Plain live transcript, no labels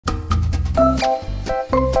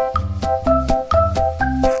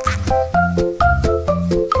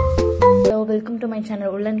My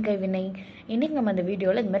channel woolenkaivinai. இன்னைக்கு நம்ம இந்த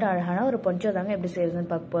வீடியோல இந்த மாதிரி அழகான ஒரு poncho தாங்க எப்படி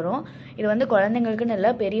செய்யறதுன்னு பார்க்க போறோம். இது வந்து குழந்தைகளுக்குன்னு இல்ல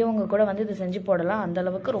பெரியவங்க கூட வந்து இது செஞ்சு போடலாம். அந்த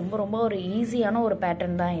அளவுக்கு ரொம்ப ஒரு ஈஸியான ஒரு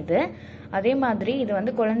பேட்டர்ன் தான் இது. அதே மாதிரி இது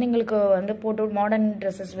வந்து குழந்தைகளுக்கு வந்து போட்டு மாடர்ன்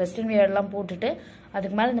ட்ரெஸ்ஸஸ் வெஸ்டர்ன் வியர்லாம் போட்டுட்டு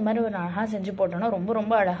அதுக்கு மேல இந்த மாதிரி ஒரு அழகா செஞ்சு போட்டோம்னா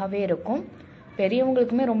ரொம்ப அழகாவே இருக்கும்.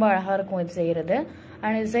 பெரியவங்களுக்குமே ரொம்ப அழகா இருக்கும் இது செய்யறது.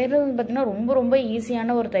 அண்ட் இது செய்யறது பார்த்தீங்கன்னா ரொம்ப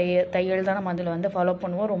ஈஸியான ஒரு தையல் தான் நம்ம அதில் வந்து ஃபாலோ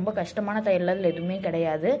பண்ணுவோம். ரொம்ப கஷ்டமான தையல் அதில் எதுவுமே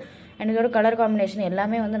கிடையாது. அண்ட் இதோட கலர் காம்பினேஷன்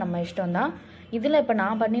எல்லாமே வந்து நம்ம இஷ்டம் தான். இதில் இப்போ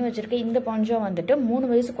நான் பண்ணி வச்சிருக்கேன் இந்த poncho வந்துட்டு 3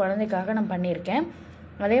 வயசு குழந்தைக்காக நான் பண்ணியிருக்கேன்.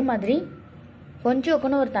 அதே மாதிரி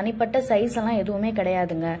ponchoக்குன்னு ஒரு தனிப்பட்ட சைஸ் எல்லாம் எதுவுமே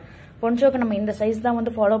கிடையாதுங்க. ponchoக்கு நம்ம இந்த சைஸ் தான்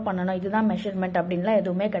வந்து ஃபாலோ பண்ணணும், இதுதான் மெஷர்மெண்ட் அப்படின்லாம்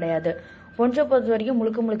எதுவுமே கிடையாது. poncho பொறுத்த வரைக்கும்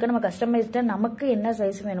முழுக்க நம்ம கஸ்டமைஸ்டாக நமக்கு என்ன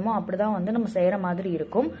சைஸ் வேணுமோ அப்படிதான் வந்து நம்ம செய்யற மாதிரி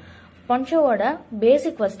இருக்கும். ponchoவோட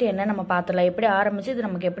பேசிக் ஃபர்ஸ்ட் என்ன நம்ம பார்த்தலாம், எப்படி ஆரம்பிச்சு இது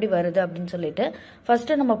நமக்கு எப்படி வருது அப்படின்னு சொல்லிட்டு.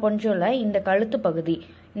 ஃபர்ஸ்ட் நம்ம ponchoல இந்த கழுத்து பகுதி,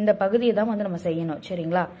 இந்த பகுதியை தான் வந்து நம்ம செய்யணும்.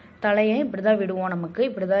 சரிங்களா? தலையை இப்படிதான் விடுவோம், நமக்கு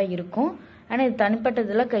இப்படிதான் இருக்கும். ஆனா இது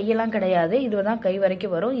தனிப்பட்டதுல கையெல்லாம் கிடையாது, இதுதான் கை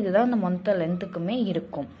வரைக்கும் வரும். இதுதான் இந்த மொத்த லென்த்துக்குமே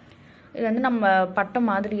இருக்கும். இது வந்து நம்ம பட்டம்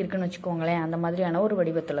மாதிரி இருக்குன்னு வச்சுக்கோங்களேன், அந்த மாதிரியான ஒரு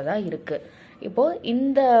வடிவத்துல தான் இருக்கு. இப்போ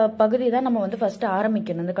இந்த பகுதி தான் நம்ம வந்து ஃபர்ஸ்ட்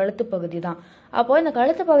ஆரம்பிக்கணும், இந்த கழுத்து பகுதி தான். அப்போ இந்த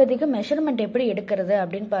கழுத்து பகுதிக்கு மெஷர்மெண்ட் எப்படி எடுக்கிறது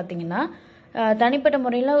அப்படின்னு பாத்தீங்கன்னா, தனிப்பட்ட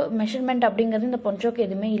முறையில் மெஷர்மெண்ட் அப்படிங்கிறது இந்த ponchoக்கு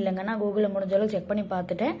எதுவுமே இல்லைங்க. நான் கூகுளில் முடிஞ்ச அளவுக்கு செக் பண்ணி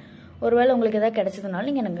பார்த்துட்டேன். ஒருவேளை உங்களுக்கு ஏதாவது கிடைச்சதுனால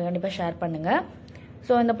நீங்கள் எனக்கு கண்டிப்பாக ஷேர் பண்ணுங்க.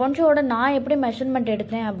 ஸோ இந்த ponchoவோட நான் எப்படி மெஷர்மெண்ட்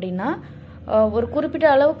எடுத்தேன் அப்படின்னா, ஒரு குறிப்பிட்ட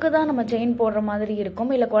அளவுக்கு தான் நம்ம செயின் போடுற மாதிரி இருக்கும்.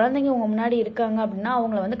 இல்லை குழந்தைங்க உங்க முன்னாடி இருக்காங்க அப்படின்னா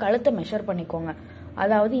அவங்கள வந்து கழுத்தை மெஷர் பண்ணிக்கோங்க.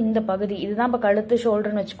 அதாவது இந்த பகுதி இதுதான் இப்போ கழுத்து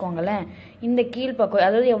ஷோல்டர்னு வச்சுக்கோங்களேன். இந்த கீழ் பக்கம்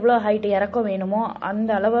அதாவது எவ்வளோ ஹைட் இறக்கம் வேணுமோ அந்த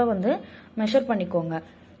அளவை வந்து மெஷர் பண்ணிக்கோங்க.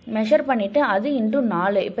 மெஷர் பண்ணிட்டு அது இன்டூ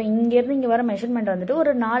 4, இப்போ இங்கேருந்து இங்கே வர மெஷர்மெண்ட் வந்துட்டு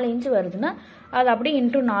ஒரு 4 இன்ச்சு வருதுன்னா அது அப்படியே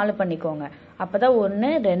இன்டூ 4 பண்ணிக்கோங்க. அப்போதான்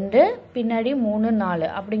 1 2 பின்னாடி 3 4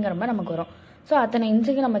 அப்படிங்கிற மாதிரி நமக்கு வரும். ஸோ அத்தனை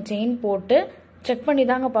இன்ச்சுக்கு நம்ம செயின் போட்டு செக் பண்ணி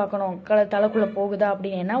தாங்க பார்க்கணும் தலைக்குள்ள போகுதா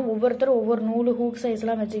அப்படின்னு. ஏன்னா ஒவ்வொருத்தரும் ஒவ்வொரு நூலு ஹூக்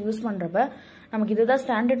சைஸ்லாம் வச்சு யூஸ் பண்றப்ப நமக்கு இதுதான்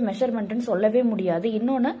ஸ்டாண்டர்ட் மெஷர்மெண்ட்னு சொல்லவே முடியாது.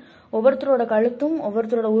 இன்னொன்று ஒவ்வொருத்தரோட கழுத்தும்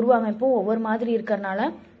ஒவ்வொருத்தரோட உருவ அமைப்பும் ஒவ்வொரு மாதிரி இருக்கிறனால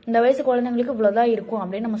இந்த வயசு குழந்தைங்களுக்கு இவ்வளவுதான் இருக்கும்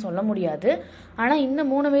அப்படின்னு நம்ம சொல்ல முடியாது. ஆனா இந்த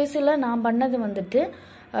 3 வயசுல நான் பண்ணது வந்துட்டு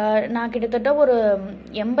நான் கிட்டத்தட்ட ஒரு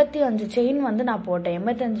 85 செயின் வந்து நான் போட்டேன்.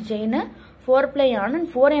 85 chain 4 play on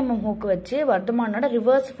 4mm hook வச்சு வர்த்தமானோட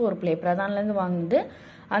ரிவர்ஸ் 4 ப்ளே பிரதான்ல இருந்து வாங்குது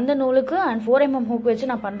அந்த நூலுக்கு அண்ட் 4mm ஹூக் வச்சு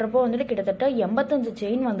நான் பண்றப்போ வந்துட்டு கிட்டத்தட்ட 85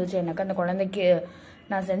 செயின் வந்துச்சு எனக்கு அந்த குழந்தைக்கு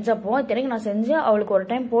நான் செஞ்சப்போ. இத்தனைக்கு நான் செஞ்சு அவளுக்கு ஒரு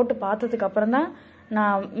டைம் போட்டு பார்த்ததுக்கு அப்புறம் தான்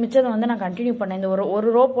நான் மிச்சத்தை வந்து நான் கண்டினியூ பண்ணேன். இந்த ஒரு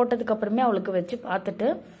ரோ போட்டதுக்கு அப்புறமே அவளுக்கு வச்சு பார்த்துட்டு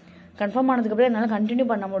கன்ஃபார்ம் ஆனதுக்கு அப்புறம் என்னால் கண்டினியூ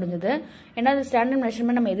பண்ண முடிஞ்சது. ஏன்னா இது ஸ்டாண்டர்ட்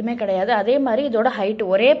மெஷர்மெண்ட் நம்ம எதுவுமே கிடையாது. அதே மாதிரி இதோட ஹைட்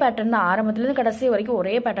ஒரே பேட்டர்ன் தான், ஆரம்பத்துலேருந்து கடைசி வரைக்கும்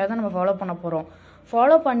ஒரே பேட்டர்ன் தான் நம்ம ஃபாலோ பண்ண போறோம்.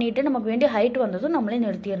 ஃபாலோ பண்ணிட்டு நமக்கு வேண்டிய ஹைட் வந்ததும் நம்மளே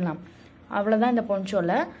நிறுத்திடலாம். அவ்வளவுதான் இந்த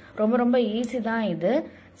ponchoல. ரொம்ப ஈஸி தான் இது.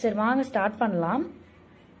 சரி வாங்க ஸ்டார்ட் பண்ணலாம்.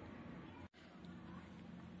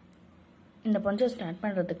 இந்த poncho ஸ்டார்ட்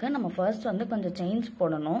பண்றதுக்கு நம்ம ஃபர்ஸ்ட் வந்து கொஞ்சம் செயின்ஸ்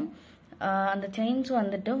போடணும். அந்த செயின்ஸ்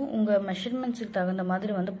வந்துட்டு உங்க மெஷர்மெண்ட்ஸுக்கு தகுந்த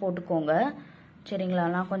மாதிரி வந்து போட்டுக்கோங்க. சரிங்களா?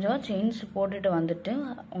 நான் கொஞ்சம் செயின்ஸ் போட்டுட்டு வந்துட்டு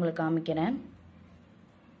உங்களுக்கு காமிக்கிறேன்.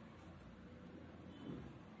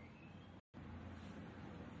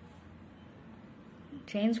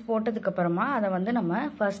 செயின்ஸ் போட்டதுக்கு அப்புறமா அதை வந்து நம்ம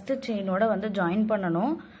ஃபர்ஸ்ட் செயினோட வந்து ஜாயின்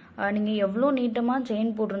பண்ணணும். நீங்க எவ்வளோ நீட்டமா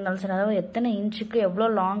செயின் போட்டிருந்தாலும் சரி, அதாவது எத்தனை இன்ச்சுக்கு எவ்வளோ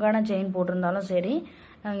லாங்கான செயின் போட்டிருந்தாலும் சரி,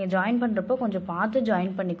 நீங்கள் ஜாயின் பண்ணுறப்போ கொஞ்சம் பார்த்து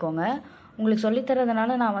ஜாயின் பண்ணிக்கோங்க. உங்களுக்கு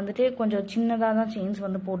சொல்லித்தரதுனால நான் வந்துட்டு கொஞ்சம் சின்னதாக தான் செயின்ஸ்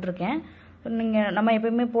வந்து போட்டிருக்கேன். நம்ம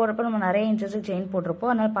எப்பயுமே போடுறப்ப நம்ம நிறைய இன்ச்சஸுக்கு செயின்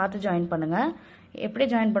போட்டிருப்போம், அதனால பார்த்து ஜாயின் பண்ணுங்க. எப்படி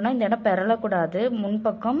ஜாயின் பண்ணால் இந்த இடம் பெறலக்கூடாது,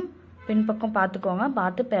 முன்பக்கம் பின்பக்கம் பார்த்துக்கோங்க.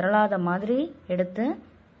 பார்த்து பெறலாத மாதிரி எடுத்து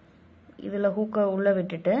இதில் ஹூக்கை உள்ளே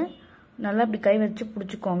விட்டுட்டு நல்லா இப்படி கை வச்சு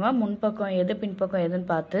பிடிச்சிக்கோங்க. முன்பக்கம் எது பின்பக்கம் எதுன்னு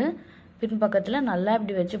பார்த்து பின்பக்கத்தில் நல்லா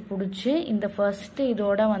இப்படி வச்சு பிடிச்சி இந்த ஃபர்ஸ்ட்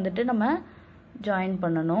இதோட வந்துட்டு நம்ம ஜாயின்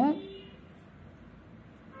பண்ணணும்.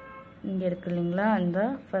 இங்கே இருக்கு இல்லைங்களா, இந்த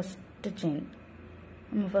ஃபர்ஸ்ட் செயின்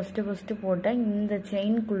நம்ம ஃபர்ஸ்ட் போட்ட இந்த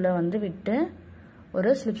செயின்குள்ளே வந்து விட்டு ஒரு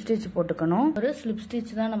ஸ்லிப் ஸ்டிச் போட்டுக்கணும். ஒரு ஸ்லிப்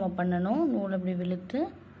ஸ்டிச் தான் நம்ம பண்ணணும். நூல் அப்படி இழுத்து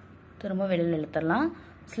திரும்ப வெளியில் இழுத்துடலாம்.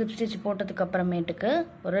 ஸ்லிப் ஸ்டிச் போட்டதுக்கு அப்புறமேட்டுக்கு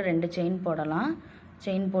ஒரு 2 செயின் போடலாம்.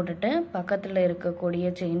 செயின் போட்டுட்டு பக்கத்தில் இருக்கக்கூடிய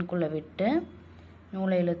செயின்குள்ளே விட்டு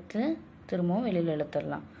நூலை இழுத்து திரும்பவும் வெளியில்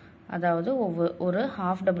இழுத்துடலாம். அதாவது ஒரு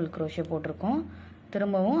ஹாஃப் டபுள் crochet போட்டிருக்கோம்.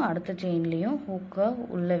 திரும்பவும் அடுத்த செயின்லேயும் ஹூக்கை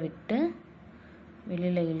உள்ளே விட்டு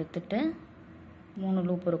வெளியில் இழுத்துட்டு 3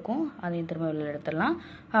 லூப் இருக்கும், அதையும் திரும்ப வெளியில் எடுத்துடலாம்.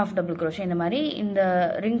 ஹாஃப் டபுள் crochet இந்த மாதிரி இந்த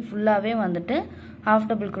ரிங் ஃபுல்லாகவே வந்துட்டு ஹாஃப்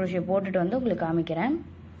டபுள் crochet போட்டுட்டு வந்து உங்களுக்கு காமிக்கிறேன்.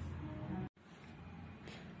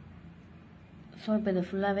 ஸோ இப்போ இது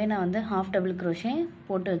ஃபுல்லாகவே நான் வந்து ஹாஃப் டபுள் crochet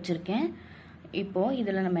போட்டு வச்சுருக்கேன். இப்போது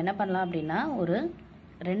இதில் நம்ம என்ன பண்ணலாம் அப்படின்னா ஒரு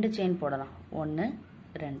 2 செயின் போடலாம் 1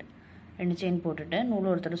 2 செயின் போட்டுட்டு நூல்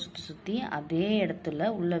ஒரு தடவை சுற்றி சுற்றி அதே இடத்துல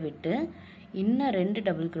உள்ளே விட்டு இன்னும் 2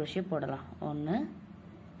 டபுள் crochet போடலாம் 1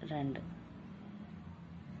 2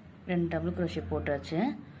 டபுள் crochet போட்டாச்சு.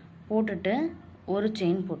 போட்டுட்டு ஒரு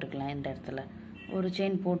செயின் போட்டுக்கலாம். இந்த இடத்துல ஒரு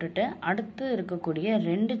செயின் போட்டுட்டு அடுத்து இருக்கக்கூடிய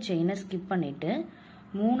 2 செயினை ஸ்கிப் பண்ணிவிட்டு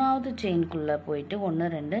 3வது செயின்குள்ளே போயிட்டு 1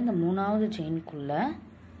 2 இந்த 3வது செயின்குள்ளே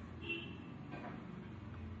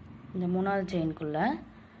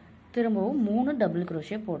திரும்பவும் 3 டபுள்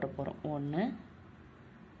crochet போட போகிறோம். 1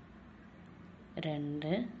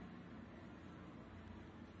 2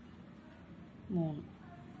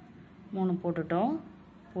 3 போட்டுட்டோம்.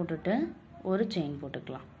 போட்டுட்டு ஒரு செயின்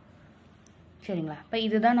போட்டுக்கலாம். சரிங்களா? இப்போ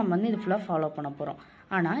இதுதான் நம்ம வந்து இது ஃபுல்லாக ஃபாலோ பண்ண போகிறோம்.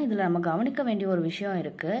 ஆனால் இதில் நம்ம கவனிக்க வேண்டிய ஒரு விஷயம்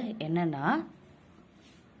இருக்குது. என்னென்னா,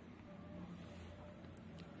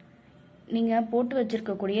 நீங்கள் போட்டு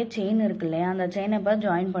வச்சுருக்கக்கூடிய செயின் இருக்கு இல்லையா, அந்த செயினை இப்போ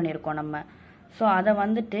ஜாயின் பண்ணியிருக்கோம் நம்ம. ஸோ அதை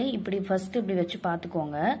வந்துட்டு இப்படி ஃபஸ்ட்டு இப்படி வச்சு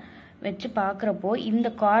பார்த்துக்கோங்க. வச்சு பார்க்குறப்போ இந்த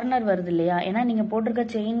கார்னர் வருது இல்லையா, ஏன்னா நீங்கள் போட்டிருக்க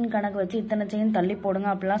செயின் கணக்கு வச்சு இத்தனை செயின் தள்ளி போடுங்க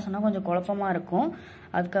அப்படிலாம் சொன்னால் கொஞ்சம் குழப்பமாக இருக்கும்.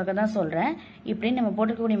 அதுக்காக தான் சொல்கிறேன். இப்படி நம்ம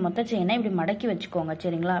போட்டிருக்கக்கூடிய மொத்த செயினை இப்படி மடக்கி வச்சுக்கோங்க.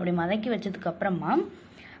 சரிங்களா? அப்படி மடக்கி வச்சதுக்கப்புறமா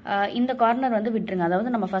இந்த கார்னர் வந்து விட்டுருங்க.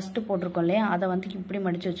 அதாவது நம்ம ஃபஸ்ட்டு போட்டிருக்கோம் இல்லையா, அதை வந்து இப்படி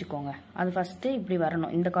மடித்து வச்சுக்கோங்க. அது ஃபஸ்ட்டு இப்படி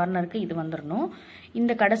வரணும். இந்த கார்னருக்கு இது வந்துடணும்.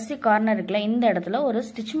 இந்த கடைசி கார்னர் இருக்குல்ல, இந்த இடத்துல ஒரு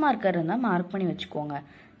ஸ்டிச் மார்க்கர் இருந்தால் மார்க் பண்ணி வச்சுக்கோங்க.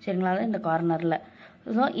 சரிங்களா? இந்த கார்னரில்.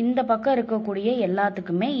 ஸோ இந்த பக்கம் இருக்கக்கூடிய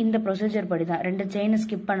எல்லாத்துக்குமே இந்த ப்ரொசீஜர் படி தான். 2 செயின்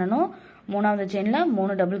ஸ்கிப் பண்ணணும். 3வது செயினில்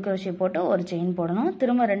 3 டபுள் crochet போட்டு ஒரு செயின் போடணும்.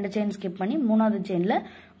 திரும்ப 2 செயின் ஸ்கிப் பண்ணி 3வது செயினில்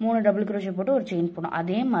 3 டபுள் crochet போட்டு ஒரு செயின் போடணும்.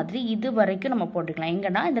 அதே மாதிரி இது வரைக்கும் நம்ம போட்டுக்கலாம்.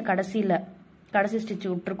 எங்கன்னா இந்த கடைசி ஸ்டிச்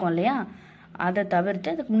விட்டுருக்கோம் இல்லையா, அதை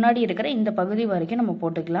தவிர்த்து அதுக்கு முன்னாடி இருக்கிற இந்த பகுதி வரைக்கும் நம்ம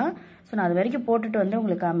போட்டுக்கலாம். ஸோ நான் அது வரைக்கும் போட்டுட்டு வந்து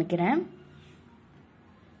உங்களுக்கு காமிக்கிறேன்.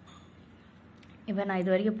 இப்போ நான்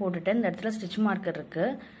இது வரைக்கும் போட்டுட்டு இந்த இடத்துல ஸ்டிச் மார்க்கர் இருக்குது.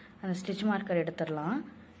 அந்த ஸ்டிச் மார்க்கர் எடுத்துடலாம்.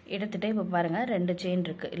 எடுத்துகிட்டு இப்போ பாருங்கள் 2 செயின்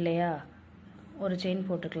இருக்குது இல்லையா, ஒரு செயின்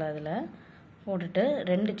போட்டுக்கலாம். அதில் போட்டுட்டு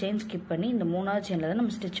 2 செயின் ஸ்கிப் பண்ணி இந்த 3வது செயினில் தான்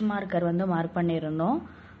நம்ம ஸ்டிச் மார்க்கர் வந்து மார்க் பண்ணியிருந்தோம்.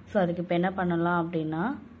 ஸோ அதுக்கு இப்போ என்ன பண்ணலாம் அப்படின்னா,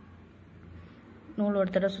 நூல் ஒரு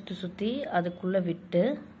தடவை சுற்றி அதுக்குள்ளே விட்டு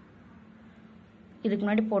இதுக்கு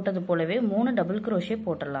முன்னாடி போட்டது போலவே 3 டபுள் crochet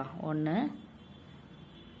போட்டுடலாம். 1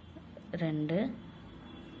 2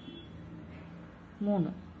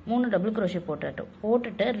 3 டபுள் crochet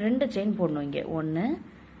போட்டுட்டு 2 செயின் போடணும். இங்கே 1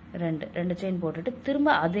 2 செயின் போட்டுட்டு திரும்ப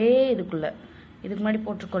அதே இதுக்கு முன்னாடி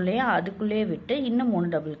போட்டிருக்கோம் இல்லையா, அதுக்குள்ளேயே விட்டு இன்னும் 3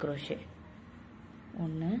 டபுள் crochet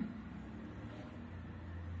 1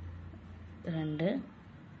 2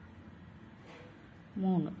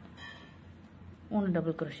 3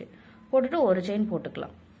 டபுள் crochet போட்டுட்டு ஒரு செயின்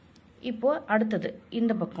போட்டுக்கலாம். இப்போ அடுத்தது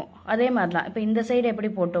இந்த பக்கம் அதே மாதிரி தான். இப்போ இந்த சைடு எப்படி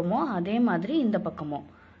போட்டோமோ அதே மாதிரி இந்த பக்கமும்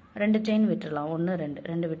 2 செயின் விட்டுடலாம். 1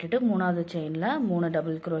 2 விட்டுட்டு 3வது செயினில் 3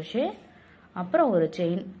 டபுள் crochet, அப்புறம் ஒரு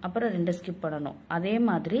செயின், அப்புறம் 2 ஸ்கிப் பண்ணணும். அதே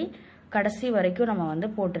மாதிரி கடைசி வரைக்கும் நம்ம வந்து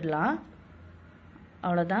போட்டுடலாம்.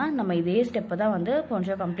 அவ்வளோதான். நம்ம இதே ஸ்டெப்பை தான் வந்து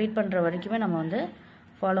கொஞ்சம் கம்ப்ளீட் பண்ணுற வரைக்குமே நம்ம வந்து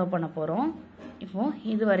ஃபாலோ பண்ண போகிறோம். இப்போது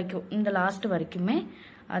இது வரைக்கும் இந்த லாஸ்ட் வரைக்குமே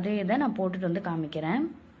அதே இதை நான் போட்டுட்டு வந்து காமிக்கிறேன்.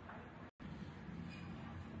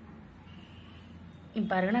 இப்போ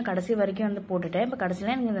பாருங்க, நான் கடைசி வரைக்கும் வந்து போட்டுட்டேன். இப்போ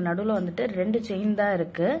கடைசியில் எனக்கு இந்த நடுவில் வந்துட்டு 2 செயின் தான்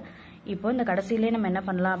இருக்குது. இப்போ இந்த கடைசியிலே நம்ம என்ன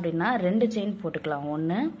பண்ணலாம் அப்படின்னா 2 செயின் போட்டுக்கலாம்.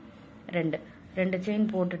 1 2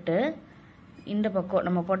 செயின் போட்டுட்டு இந்த பக்கம்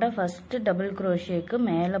நம்ம போட்ட ஃபஸ்ட்டு டபுள் crochetக்கு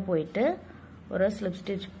மேலே போயிட்டு ஒரு ஸ்லிப்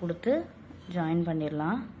ஸ்டிச் கொடுத்து ஜாயின்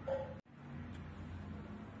பண்ணிடலாம்.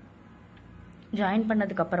 ஜாயின்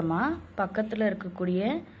பண்ணதுக்கப்புறமா பக்கத்தில் இருக்கக்கூடிய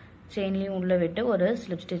செயின்லேயும் உள்ளே விட்டு ஒரு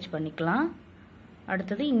ஸ்லிப் ஸ்டிச் பண்ணிக்கலாம்.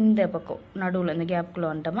 அடுத்தது இந்த பக்கம் நடுவில் இந்த கேப்புக்குள்ளே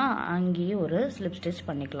வந்துட்டோமா, அங்கேயே ஒரு ஸ்லிப் ஸ்டிச்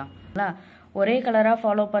பண்ணிக்கலாம். ஒரே கலராக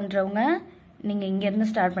ஃபாலோ பண்ணுறவங்க நீங்கள் இங்கேருந்து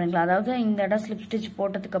ஸ்டார்ட் பண்ணிக்கலாம். அதாவது இந்த இடம் ஸ்லிப் ஸ்டிச்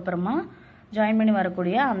போட்டதுக்கப்புறமா ஜாயின் பண்ணி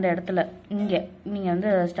வரக்கூடிய அந்த இடத்துல இங்கே நீங்கள் வந்து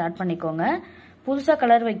ஸ்டார்ட் பண்ணிக்கோங்க. புதுசாக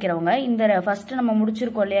கலர் வைக்கிறவங்க இந்த ஃபஸ்ட்டு நம்ம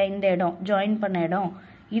முடிச்சிருக்கோம் இல்லையா, இந்த இடம் ஜாயின் பண்ண இடம்,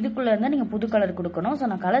 இதுக்குள்ளே இருந்தால் நீங்கள் புது கலர் கொடுக்கணும். ஸோ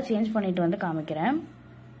நான் கலர் சேஞ்ச் பண்ணிட்டு வந்து காமிக்கிறேன்.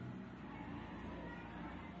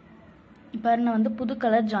 இப்போ நான் வந்து புது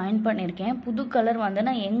கலர் ஜாயின் பண்ணியிருக்கேன். புது கலர் வந்து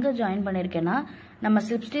நான் எங்கே ஜாயின் பண்ணியிருக்கேன்னா, நம்ம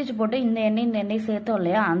ஸ்லிப் ஸ்டிச் போட்டு இந்த எண்ணெய் சேர்த்தோம்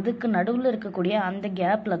இல்லையா, அதுக்கு நடுவில் இருக்கக்கூடிய அந்த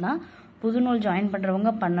கேப்பில் தான் புது நூல் ஜாயின்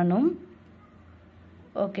பண்ணுறவங்க பண்ணணும்.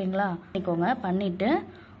 ஓகேங்களா? பண்ணிக்கோங்க. பண்ணிவிட்டு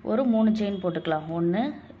ஒரு 3 செயின் போட்டுக்கலாம். 1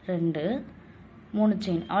 2 3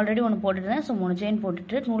 செயின் ஆல்ரெடி ஒன்று போட்டுட்டேன். ஸோ 3 செயின்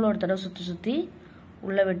போட்டுட்டு நூலோட தடவை சுற்றி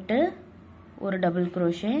உள்ளே விட்டு ஒரு டபுள்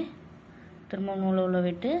crochet, திரும்ப நூலை உள்ளே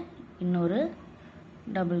விட்டு இன்னொரு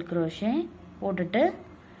டபுள் crochet போட்டுட்டு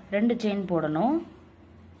 2 செயின் போடணும்.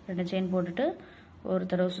 2 செயின் போட்டுட்டு ஒரு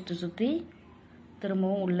தடவை சுற்றி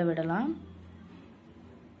திரும்பவும் உள்ளே விடலாம்.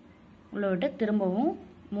 உள்ளே விட்டு திரும்பவும்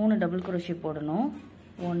 3 டபுள் crochet போடணும்.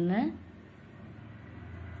 1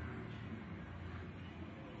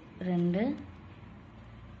 2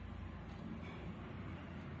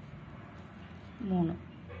 3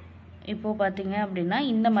 இப்போ பாத்தீங்க அப்படினா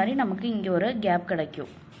இந்த மாதிரி நமக்கு இங்க ஒரு கேப்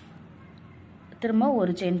கிடைக்கும் திரும்ப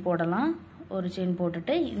ஒரு செயின் போடலாம் ஒரு செயின்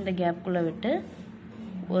போட்டுட்டு இந்த கேப் குள்ள விட்டு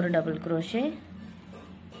ஒரு double crochet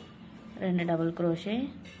 2 double crochet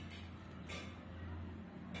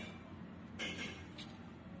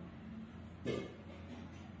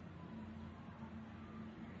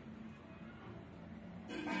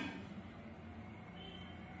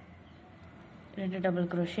double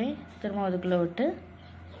crochet திரும்ப அதுக்குள்ள விட்டு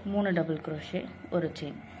 3 டபுள் crochet ஒரு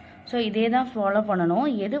செயின் சோ இதே தான் ஃபாலோ பண்ணனும்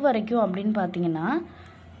எது வரைக்கும் அப்படினு பாத்தீங்கன்னா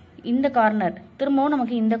இந்த கார்னர் திரும்பவும்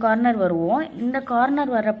நமக்கு இந்த கார்னர் வருவோம் இந்த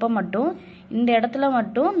கார்னர் வரப்ப மட்டும் இந்த இடத்துல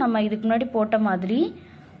மட்டும் நம்ம இதுக்கு முன்னாடி போட்ட மாதிரி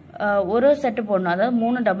ஒரு செட் போடணும் அதாவது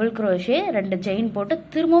 3 டபுள் crochet 2 செயின் போட்டு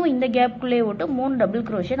திரும்பவும் இந்த கேப் குள்ளே விட்டு 3 டபுள்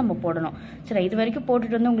crochet நம்ம போடணும் சரி இது வரைக்கும்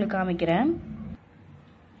போட்டுட்டு வந்து உங்களுக்கு காமிக்கிறேன்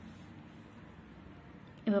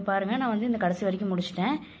இப்போ பாருங்க நான் வந்து இந்த கடைசி வரைக்கும்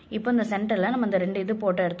முடிச்சிட்டேன் இப்போ இந்த சென்டர்ல நம்ம இந்த ரெண்டு இது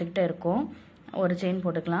போட்டு எடுத்துக்கிட்டே இருக்கோம் ஒரு செயின்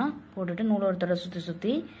போட்டுக்கலாம் போட்டுட்டு நூல் ஒரு தடவை சுத்தி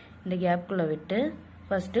சுத்தி இந்த கேப் குள்ள விட்டு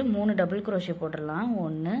ஃபர்ஸ்ட் 3 டபுள் crochet போடலாம்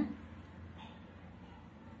 1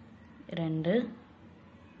 2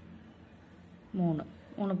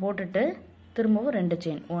 3 போட்டுட்டு திரும்பவும் 2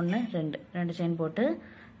 செயின் 1 2 செயின் போட்டு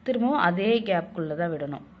திரும்பவும் அதே கேப் குள்ள தான்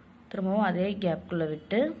விடணும் திரும்பவும் அதே கேப் குள்ள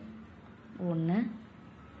விட்டு 1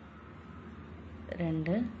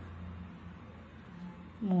 2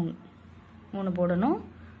 3 போடணும்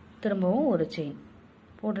திரும்பவும் ஒரு செயின்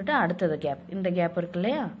போட்டுட்டு அடுத்தது கேப் இந்த கேப் இருக்கு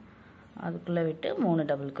இல்லையா அதுக்குள்ள விட்டு 3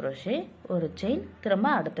 டபுள் crochet ஒரு செயின் திரும்ப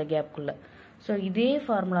அடுத்த கேப் குள்ள சோ இதே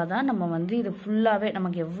ஃபார்முலா தான் நம்ம வந்து இது ஃபுல்லாவே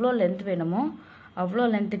நமக்கு எவ்வளவு லெந்த் வேணுமோ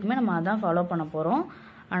அவ்வளவு லெந்த்துக்குமே நம்ம அதான் ஃபாலோ பண்ண போறோம்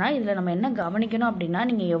ஆனா இதுல நம்ம என்ன கவனிக்கணும் அப்படினா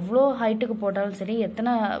நீங்க எவ்வளவு ஹைட்டுக்கு போட்டாலும் சரி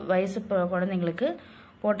எத்தனை வயசு குழந்தைகளுக்கு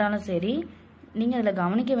போட்டாலும் சரி நீங்க இதுல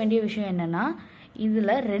கவனிக்க வேண்டிய விஷயம் என்னன்னா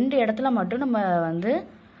இதுல ரெண்டு இடத்துல மட்டும் நம்ம வந்து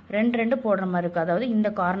ரெண்டு போடுற மாதிரி இருக்கு அதாவது இந்த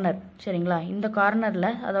கார்னர் சரிங்களா இந்த கார்னர்ல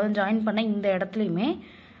அதாவது ஜாயின் பண்ண இந்த இடத்துலயுமே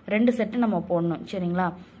ரெண்டு செட் நம்ம போடணும் சரிங்களா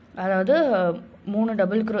அதாவது 3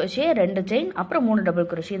 டபுள் crochet 2 செயின் அப்புறம் 3 டபுள்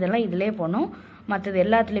crochet இதெல்லாம் இதிலே போடணும் மற்றது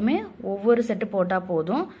எல்லாத்துலயுமே ஒவ்வொரு செட் போட்டா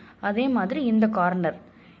போதும் அதே மாதிரி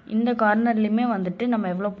இந்த கார்னர்லயுமே வந்துட்டு நம்ம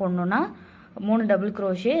எவ்வளவு போடணும்னா 3 double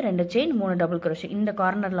crochet 2 chain 3 double crochet இந்த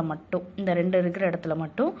கார்னர்ல மட்டும் இந்த ரெண்டு இருக்கிற இடத்துல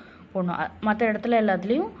மட்டும் போடணும் மற்ற இடத்துல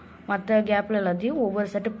எல்லாத்துலயும் மற்ற கேப்ல எல்லாத்தையும் ஒவ்வொரு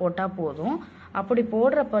செட் போட்டா போதும் அப்படி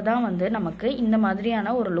போடுறப்ப தான் வந்து நமக்கு இந்த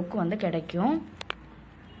மாதிரியான ஒரு லுக் வந்து கிடைக்கும்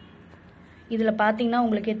இதுல பாத்தீங்கன்னா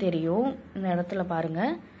உங்களுக்கே தெரியும் இந்த இடத்துல பாருங்க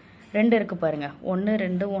ரெண்டு இருக்கு பாருங்க 1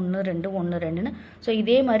 2 1 2 1 2ன்னு சோ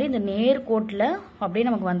இதே மாதிரி இந்த நேர் கோட்ல அப்படியே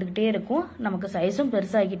நமக்கு வந்துகிட்டே இருக்கும் நமக்கு சைஸும்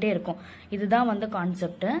பெருசாகிட்டே இருக்கும் இதுதான் வந்து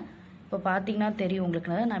கான்செப்ட் இப்போ பாத்தீங்கன்னா தெரியும்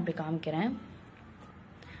உங்களுக்கு நான் இப்படி காமிக்கிறேன்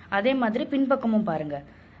அதே மாதிரி பின்பக்கமும் பாருங்க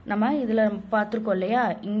நம்ம இதுல பாத்துறோம் இல்லையா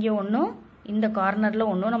இங்க ஒண்ணும் இந்த கார்னர்ல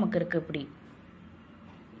ஒண்ணும் நமக்கு இருக்கு இப்படி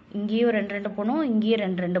இங்கேயும் ரெண்டு போடணும் இங்கேயும்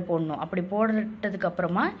ரெண்டு போடணும் அப்படி போடுறதுக்கு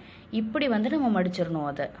அப்புறமா இப்படி வந்து நம்ம மடிச்சிரணும்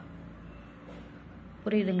அத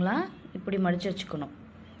புரியுதுங்களா இப்படி மடிச்சு வச்சுக்கணும்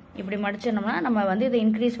இப்படி மடிச்சோம்னா நம்ம வந்து இதை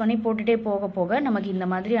இன்க்ரீஸ் பண்ணி போட்டுட்டே போக போக நமக்கு இந்த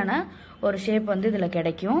மாதிரியான ஒரு ஷேப் வந்து இதுல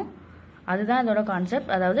கிடைக்கும் அதுதான் இதோட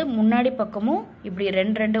கான்செப்ட் அதாவது முன்னாடி பக்கமும் இப்படி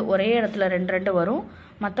ரெண்டு ஒரே இடத்துல ரெண்டு வரும்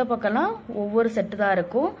மற்ற பக்கம்லாம் ஒவ்வொரு செட்டு தான்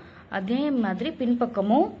இருக்கும் அதே மாதிரி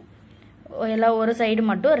பின்பக்கமும் எல்லாம் ஒரு சைடு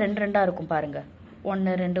மட்டும் ரெண்டா இருக்கும் பாருங்க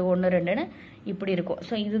 1 2 1 2ன்னு இப்படி இருக்கும்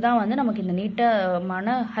சோ இதுதான் வந்து நமக்கு இந்த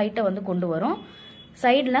நீட்டமான ஹைட்டை வந்து கொண்டு வரும்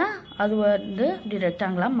சைடுல அது வந்து இப்படி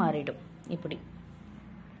ரெக்டாங்கிளா மாறிடும் இப்படி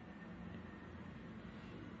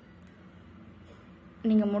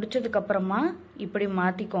நீங்க முடிச்சதுக்கு அப்புறமா இப்படி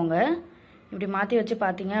மாத்திக்கோங்க இப்படி மாத்தி வச்சு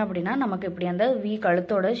பாத்தீங்க அப்படினா நமக்கு இப்படி அந்த V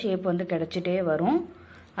கழுத்தோட ஷேப் வந்து கிடைச்சிட்டே வரும்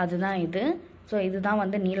அதுதான் இது சோ இதுதான்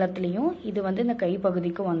வந்து நீளத்திலயும் இது வந்து இந்த கை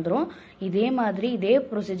பகுதிக்கு வந்துரும் இதே மாதிரி இதே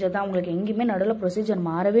ப்ரொசீஜர் தான் உங்களுக்கு எங்கயுமே நடுவுல ப்ரொசீஜர்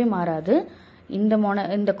மாறவே மாறாது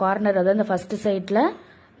இந்த கார்னர் அதாவது இந்த ஃபர்ஸ்ட் சைடுல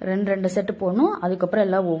ரெண்டு செட் போடணும் அதுக்கு அப்புறம்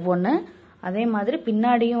எல்லாம் ஒவ்வொன்னு அதே மாதிரி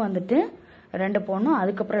பின்னாடியும் வந்துட்டு ரெண்டு போடணும்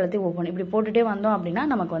அதுக்கு அப்புறம் எல்லாத்தையும் ஒவ்வொன்னு இப்படி போட்டுட்டே வந்தோம் அப்படினா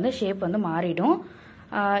நமக்கு வந்து ஷேப் வந்து மாறிடும்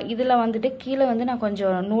இதுல வந்துட்டு கீழ வந்து நான்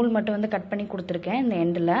கொஞ்சம் நூல் மட்டும் வந்து கட் பண்ணி கொடுத்திருக்கேன் இந்த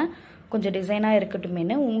எண்ட்ல கொஞ்சம் டிசைனா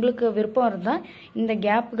இருக்கட்டும்னு உங்களுக்கு விருப்பம் இருந்தா இந்த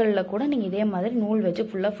கேப்கள்ல கூட நீங்க இதே மாதிரி நூல் வச்சு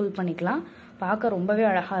ஃபுல்லா ஃபில் பண்ணிக்கலாம் பார்க்க ரொம்பவே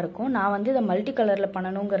அழகா இருக்கும் நான் வந்து இத மல்டி கலர்ல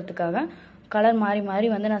பண்ணனும்ங்கிறதுக்காக கலர் மாறி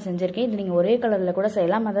வந்து நான் செஞ்சிருக்கேன் இது நீங்க ஒரே கலர்ல கூட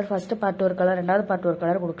செய்யலாம் அதாவது ஃபர்ஸ்ட் பார்ட் ஒரு கலர் ரெண்டாவது பார்ட் ஒரு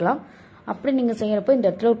கலர் கொடுக்கலாம் அப்படி நீங்க செய்யறப்போ இந்த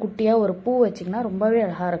இடத்துல ஒரு குட்டியா ஒரு பூ வச்சீங்கன்னா ரொம்பவே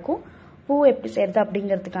அழகா இருக்கும் பூ எப்படி செய்யறது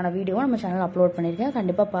அப்படிங்கிறதுக்கான வீடியோ நம்ம சேனல்ல அப்லோட் பண்ணிருக்கேன்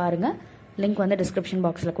கண்டிப்பா பாருங்க லிங்க் வந்து டிஸ்கிரிப்ஷன்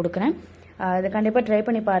பாக்ஸ்ல கொடுக்கிறேன் இத கண்டிப்பா ட்ரை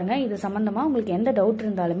பண்ணி பாருங்க இது சம்பந்தமா உங்களுக்கு எந்த டவுட்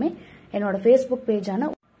இருந்தாலுமே என்னோட Facebook பேஜான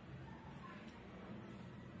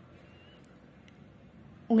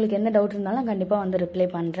உங்களுக்கு எந்த டவுட் இருந்தாலும் கண்டிப்பாக வந்து ரிப்ளை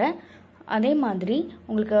பண்ணுறேன். அதே மாதிரி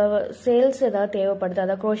உங்களுக்கு சேல்ஸ் ஏதாவது தேவைப்படுது,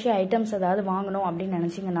 அதாவது crochet ஐட்டம்ஸ் ஏதாவது வாங்கணும் அப்படின்னு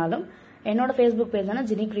நினச்சிங்கனாலும் என்னோட ஃபேஸ்புக் பேஜான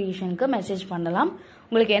ஜெனிக்ரியேஷனுக்கு மெசேஜ் பண்ணலாம்.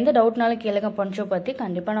 உங்களுக்கு எந்த டவுட்னாலும் கேளுங்க. பொன்ச்சோ பற்றி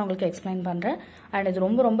கண்டிப்பாக நான் உங்களுக்கு எக்ஸ்பிளைன் பண்ணுறேன். அண்ட் இது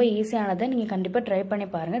ரொம்ப ரொம்ப ஈஸியானதை நீங்கள் கண்டிப்பாக ட்ரை பண்ணி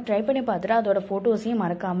பாருங்கள். ட்ரை பண்ணி பார்த்துட்டு அதோட ஃபோட்டோஸையும்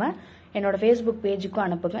மறக்காமல் என்னோட ஃபேஸ்புக் பேஜுக்கும்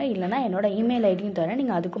அனுப்புங்க. இல்லைனா என்னோட இமெயில் ஐடியும் தரேன்,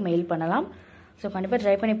 நீங்கள் அதுக்கும் மெயில் பண்ணலாம். ஸோ கண்டிப்பாக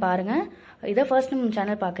ட்ரை பண்ணி பாருங்கள். இதை ஃபர்ஸ்ட் நம்ம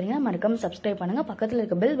சேனல் பார்க்குறீங்கன்னா மறக்காமல் சப்ஸ்கிரைப் பண்ணுங்கள். பக்கத்தில்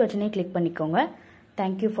இருக்க பெல் பட்டனே கிளிக் பண்ணிக்கோங்க.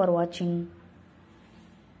 தேங்க்யூ ஃபார் வாட்சிங்.